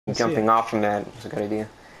jumping off from that was a good idea.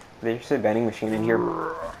 There's a vending machine in here.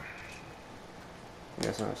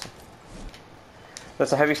 Yes, no.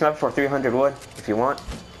 That's a heavy sniper for 300 wood, if you want.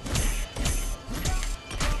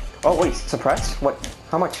 Oh wait, suppress? What?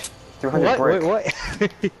 How much? 300 brick. What?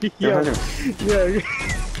 300. Yeah.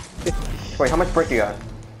 Wait, how much brick you got?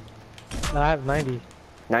 I have 90.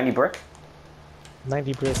 90 brick?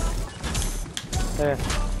 90 brick. There.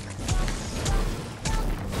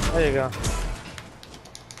 There you go.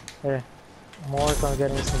 There. I'm working on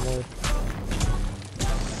getting some wood.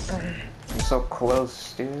 I'm so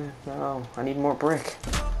close, dude. No, I need more brick.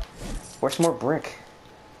 Where's more brick?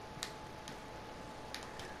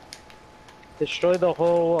 Destroy the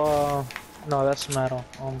whole, no, that's metal.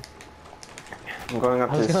 I'm going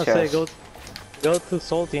up I to was this gonna chest. say, go to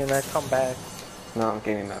Salty and then come back. No,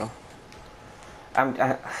 give me metal.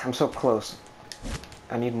 I'm so close.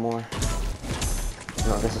 I need more.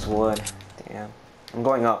 No, this is wood. Damn. I'm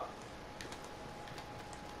going up.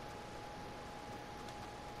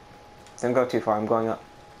 Don't go too far, I'm going up.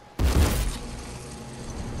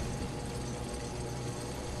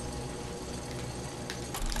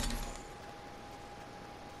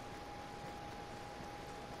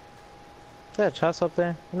 Is there a chest up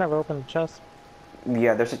there? You never opened the chest.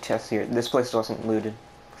 Yeah, there's a chest here. This place wasn't looted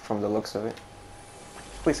from the looks of it.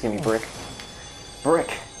 Please give me brick.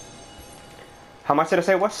 Brick! How much did I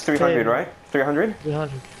say it was? 300, right? 300?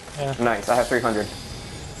 300. Yeah. Nice, I have 300.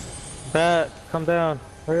 Bat, come down.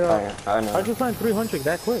 Hurry up. Oh, yeah, I know. How'd you find 300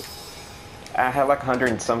 that quick? I had like 100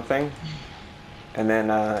 and something. And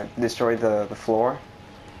then destroyed the floor.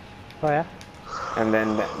 Oh yeah? And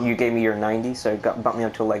then you gave me your 90, so it bumped me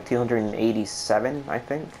up to like 287, I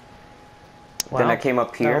think. Wow. Then I came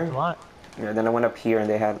up here. A lot. Yeah, then I went up here and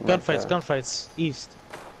they had like, Gunfights, east.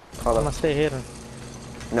 Hold I'm up. gonna stay hidden.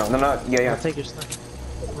 No, yeah, I'm yeah. gonna take your sniper.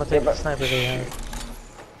 I'm gonna take the sniper they have.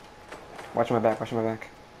 Watch my back, watch my back.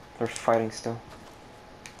 They're fighting still.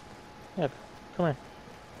 Yeah, come here.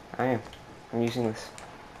 I am. I'm using this.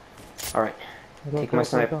 Alright. Go, Take go, my go,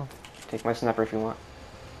 sniper. go. Take my sniper if you want.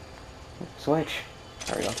 Switch.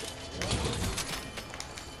 There we go.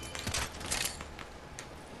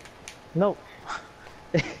 Nope.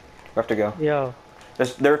 We have to go. Yo.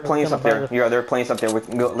 There are planes up there. the- Yeah, there are planes up there.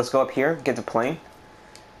 Let's go up here, get the plane.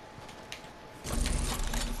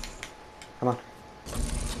 Come on.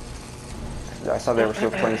 I saw there were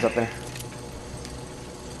still planes up there.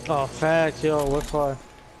 Oh, facts, yo, what far?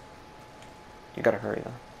 You gotta hurry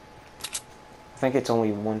though. I think it's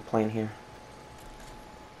only one plane here.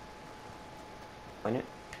 Find it.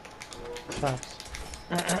 Facts.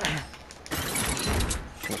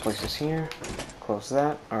 Gonna place this here. Close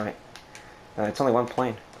that. Alright. It's only one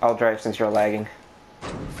plane. I'll drive since you're lagging.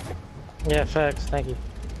 Yeah, facts, thank you.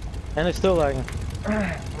 And it's still lagging.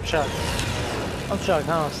 I'm shocked. I'm shocked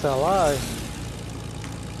how I'm still alive.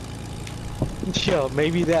 Yo,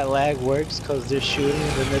 maybe that lag works because they're shooting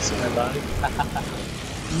and they're missing their body.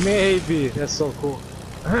 Maybe. That's so cool.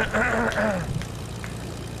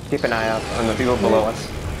 Keep an eye out on the people below us.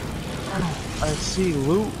 I see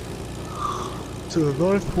loot to the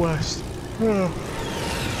northwest.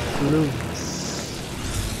 Loot.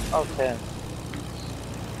 Okay.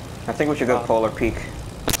 I think we should go Polar Peak.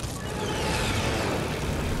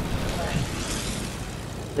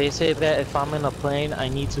 They say that if I'm in a plane, I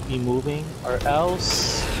need to be moving, or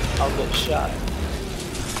else I'll get shot.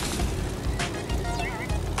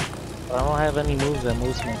 But I don't have any moves that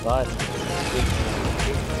moves my body.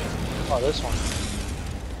 Oh, this one.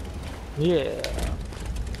 Yeah.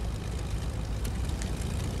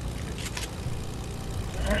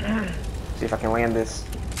 See if I can land this.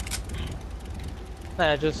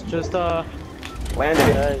 Nah, just Landed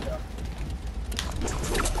there it. you go.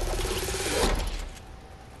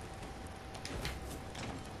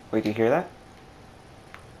 Wait, do you hear that?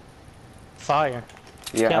 Fire.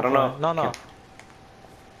 Yeah, I don't know. Campfire.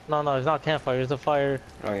 No, it's not campfire. It's a fire.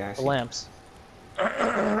 Oh yeah, I see. Lamps.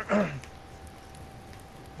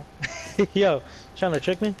 Yo, trying to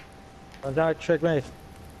trick me? I'm trying to trick me.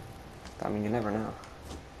 I mean, you never know.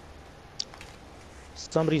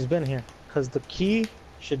 Somebody's been here, cause the key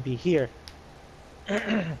should be here.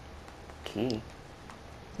 Key?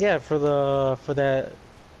 Yeah, for that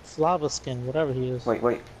lava skin, whatever he is.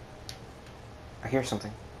 Wait. I hear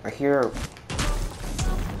something. I hear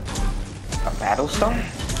a battle star?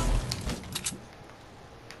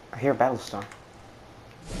 I hear a battle star.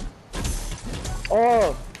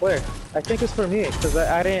 Oh, where? I think it's for me, cause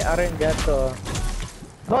I didn't get the.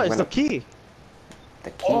 No, it's the key. The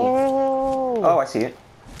key? Oh, I see it.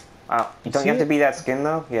 Wow. Don't you have to be that skin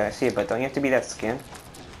though? Yeah, I see it, but don't you have to be that skin?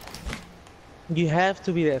 You have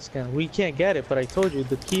to be that skin. We can't get it, but I told you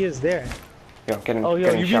the key is there. Yo, Oh, yo,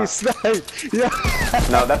 getting you being shot. sniped. Yeah.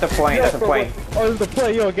 No, that's a plane. Yo, That's a plane. oh, it's the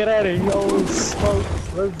play. Yo, get out of here. Yo,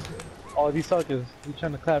 smoke. Oh, these suckers. He's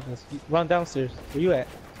trying to clap us. Run downstairs. Where you at?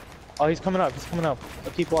 Oh, he's coming up. He's coming up. Oh,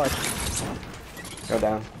 keep watch. Go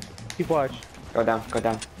down. Keep watch. Go down. Go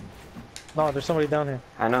down. No, there's somebody down here.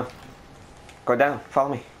 I know. Go down.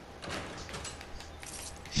 Follow me.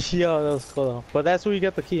 Yo, that was cool though. But that's where you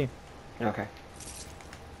get the key. Okay.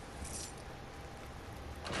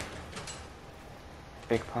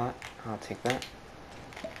 Big pot. I'll take that.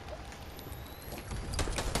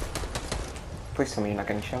 Please tell me you're not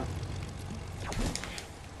getting shot.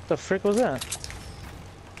 What the frick was that?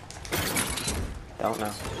 Don't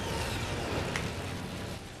know.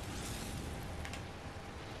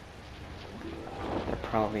 They're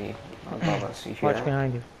probably above us. You hear Watch that?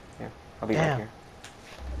 behind you. Yeah. I'll be Damn. right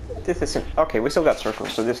here. This isn't okay. We still got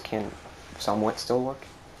circles, so this can somewhat still work.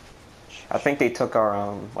 I think they took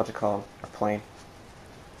our what's it called? Our plane.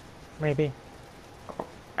 Maybe.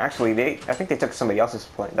 Actually, I think they took somebody else's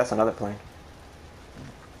plane. That's another plane.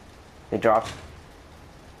 They dropped.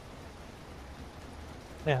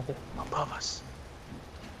 Yeah, they're above us.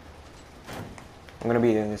 I'm gonna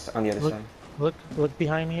be on the other Look, side. look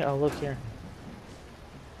behind me. I'll look here.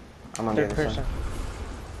 I'm on the Third other person. side.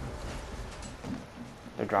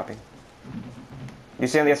 They're dropping. You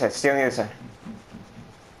stay on the other side. Stay on the other side.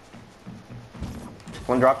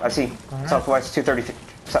 One dropped. I see. Alright. Southwest 230.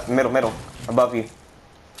 Middle. Above you.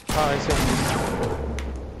 Oh, I see.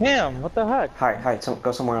 Damn, what the heck? Hi.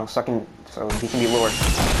 Go somewhere else so he can be lured.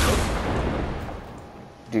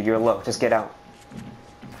 Dude, you're low. Just get out.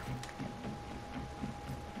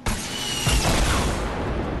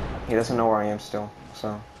 He doesn't know where I am still,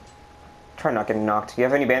 so try not getting knocked. Do you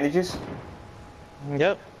have any bandages?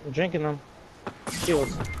 Yep, I'm drinking them.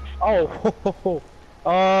 Shields. Oh,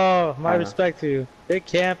 oh, my respect to you. They're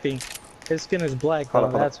camping. His skin is black though,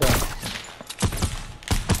 that's why.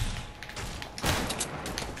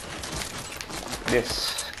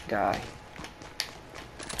 This guy.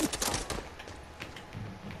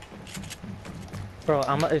 Bro,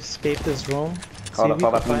 I'm gonna escape this room. Hold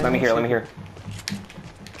up. Let me hear.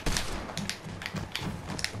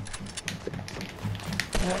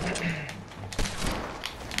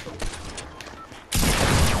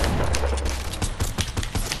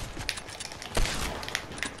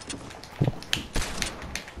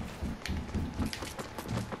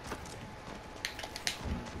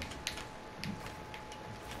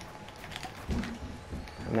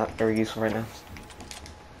 I'm not very useful right now.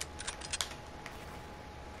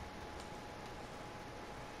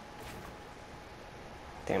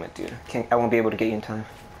 Damn it, dude. I won't be able to get you in time.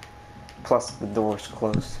 Plus, the door's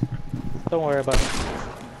closed. Don't worry about it.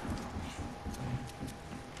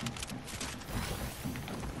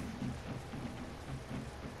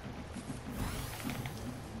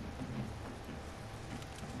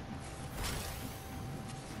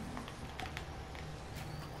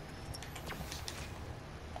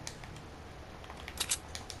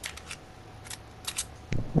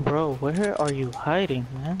 Bro, where are you hiding,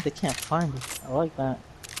 man? They can't find you. I like that.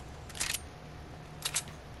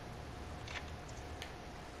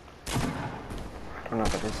 I don't know,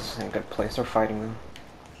 but this isn't a good place. They're fighting them.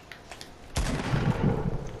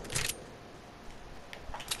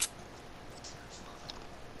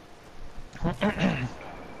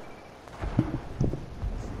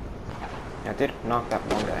 I did knock that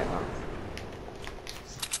one guy out.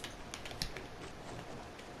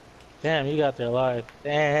 Damn, you got there alive.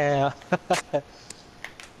 Damn.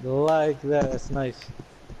 Like that. That's nice.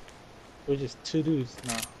 We're just two dudes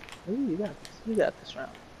now. Ooh, you got this. You got this round.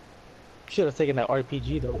 Should have taken that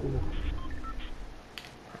RPG though. Ooh.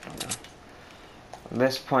 I don't know. At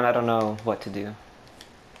this point, I don't know what to do.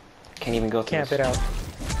 Can't even go through Camp this. it out.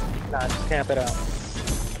 Nah, just camp it out.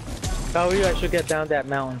 Probably you guys should get down that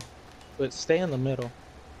mountain. But stay in the middle.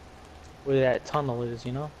 Where that tunnel is,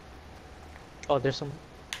 you know? Oh, there's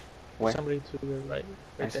somebody to the right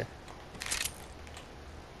there.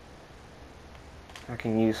 I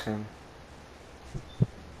can use him.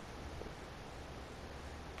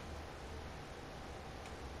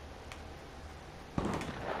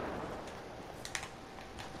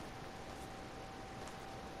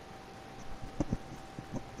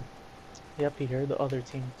 Yep, he heard the other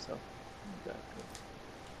team, so.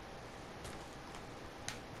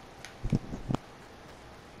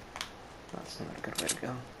 That's not a good way to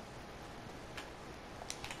go.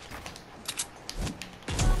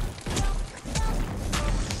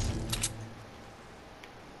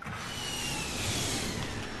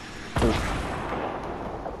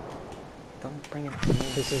 Don't bring it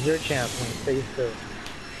This is your chance, man. Stay still.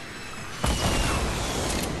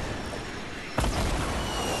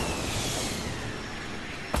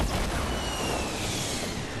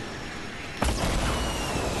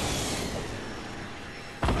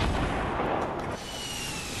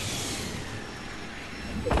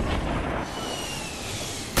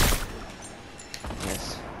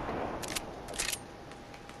 Yes.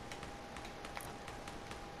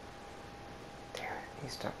 There,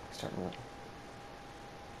 he's starting moving.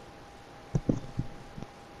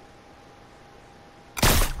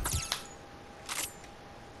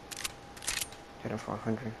 Hit him for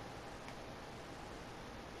 100.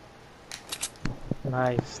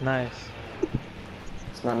 Nice, nice.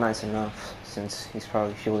 It's not nice enough since he's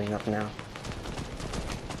probably fueling up now.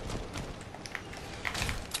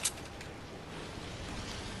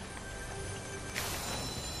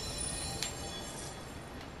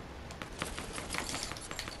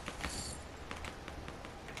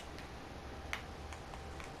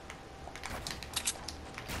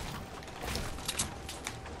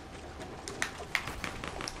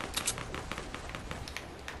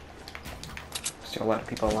 Still a lot of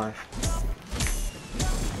people alive.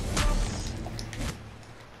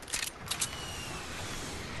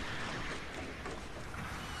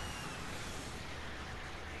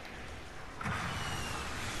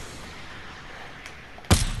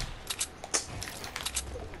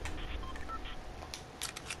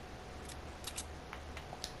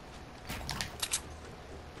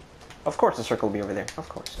 Of course the circle will be over there. Of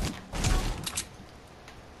course.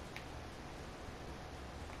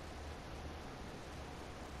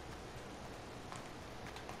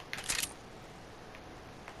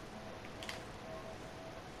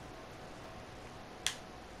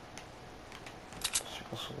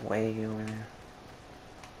 Circle's way over there.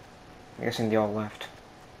 I'm guessing they all left.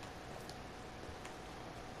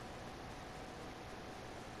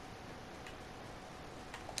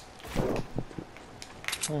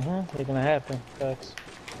 They're gonna happen. Facts.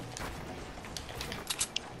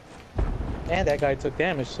 And that guy took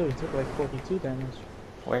damage too. He took like 42 damage.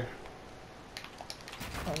 Where?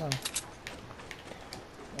 I don't know.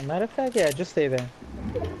 As a matter of fact, yeah, just stay there.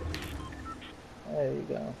 There you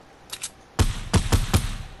go.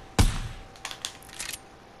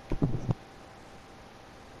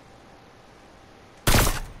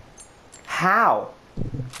 How?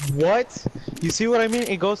 What? You see what I mean?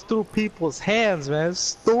 It goes through people's hands, man. It's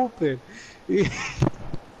stupid.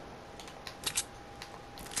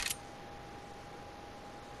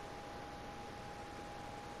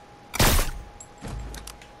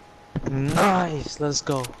 Nice. Let's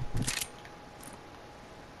go.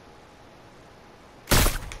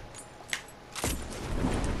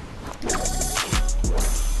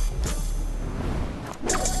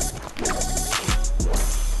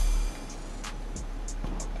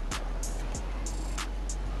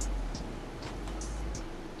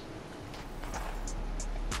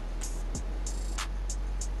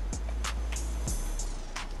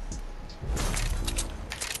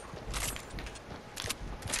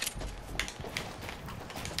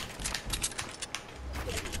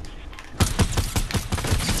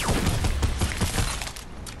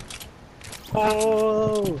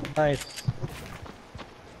 Oh, nice.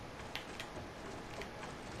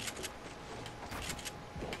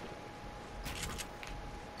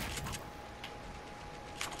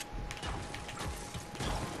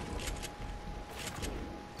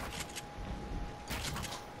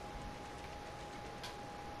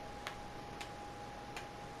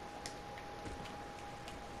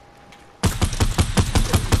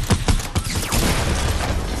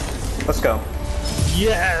 Let's go.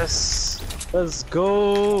 Yes. Let's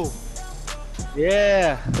go.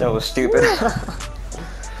 Yeah. That was stupid.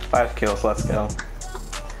 5 kills, let's go.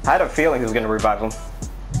 I had a feeling he was gonna revive him.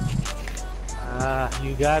 Ah,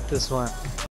 you got this one.